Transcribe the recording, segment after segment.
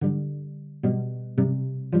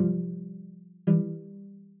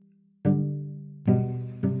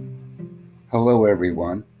Hello,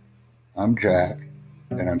 everyone. I'm Jack,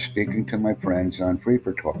 and I'm speaking to my friends on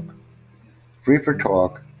Free4Talk.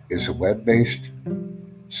 Free4Talk is a web based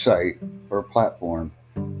site or platform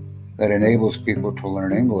that enables people to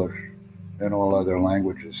learn English and all other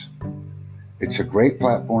languages. It's a great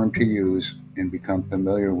platform to use and become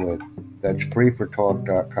familiar with. That's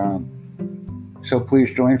free4talk.com. So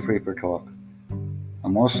please join Free4Talk.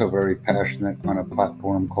 I'm also very passionate on a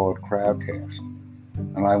platform called Crowdcast,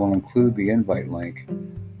 and I will include the invite link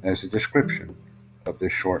as a description of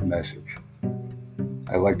this short message.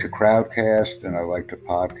 I like to crowdcast and I like to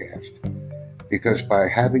podcast because by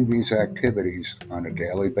having these activities on a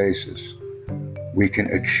daily basis, we can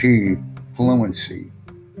achieve fluency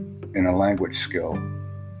in a language skill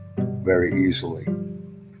very easily.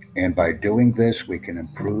 And by doing this, we can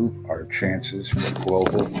improve our chances for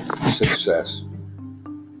global success.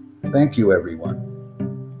 Thank you, everyone.